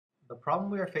The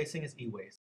problem we are facing is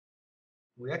e-waste.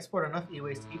 We export enough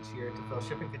e-waste each year to fill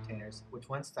shipping containers, which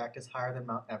when stacked is higher than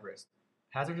Mount Everest.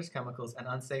 Hazardous chemicals and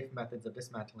unsafe methods of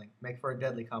dismantling make for a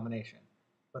deadly combination.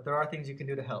 But there are things you can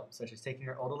do to help, such as taking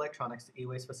your old electronics to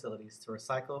e-waste facilities to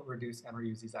recycle, reduce, and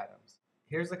reuse these items.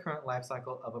 Here's the current life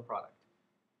cycle of a product.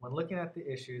 When looking at the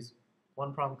issues,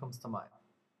 one problem comes to mind.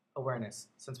 Awareness.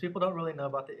 Since people don't really know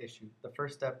about the issue, the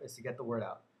first step is to get the word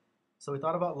out. So we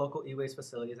thought about local e-waste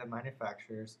facilities and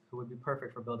manufacturers who would be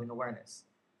perfect for building awareness.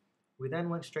 We then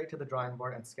went straight to the drawing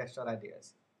board and sketched out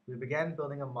ideas. We began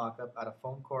building a mock-up out of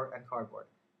foam core and cardboard,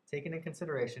 taking into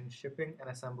consideration shipping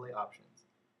and assembly options.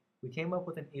 We came up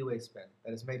with an e-waste bin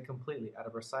that is made completely out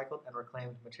of recycled and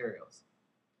reclaimed materials.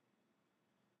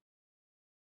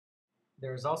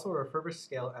 There is also a refurbished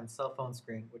scale and cell phone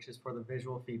screen, which is for the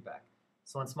visual feedback.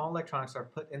 So when small electronics are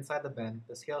put inside the bin,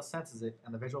 the scale senses it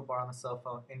and the visual bar on the cell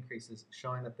phone increases,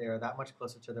 showing that they are that much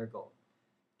closer to their goal.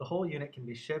 The whole unit can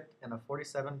be shipped in a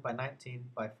 47 by 19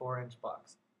 by 4-inch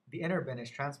box. The inner bin is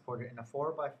transported in a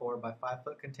 4 by 4 by 5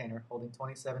 foot container holding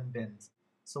 27 bins.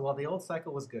 So while the old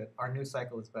cycle was good, our new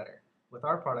cycle is better. With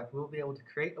our product, we will be able to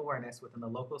create awareness within the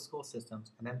local school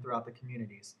systems and then throughout the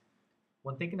communities.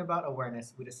 When thinking about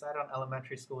awareness, we decided on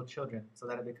elementary school children so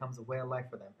that it becomes a way of life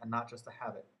for them and not just a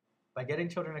habit. By getting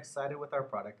children excited with our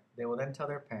product, they will then tell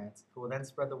their parents, who will then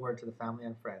spread the word to the family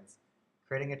and friends,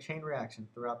 creating a chain reaction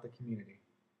throughout the community.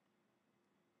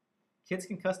 Kids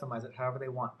can customize it however they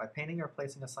want by painting or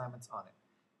placing assignments on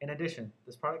it. In addition,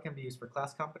 this product can be used for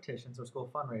class competitions or school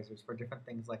fundraisers for different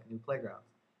things like new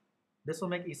playgrounds. This will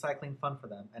make e-cycling fun for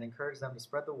them and encourage them to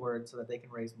spread the word so that they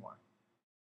can raise more.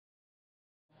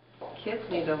 Kids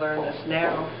need to learn this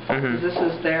now. This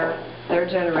is their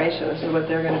generation. This is what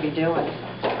they're going to be doing.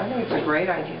 I think it's a great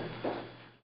idea.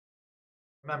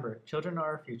 Remember, children are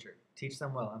our future. Teach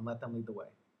them well and let them lead the way.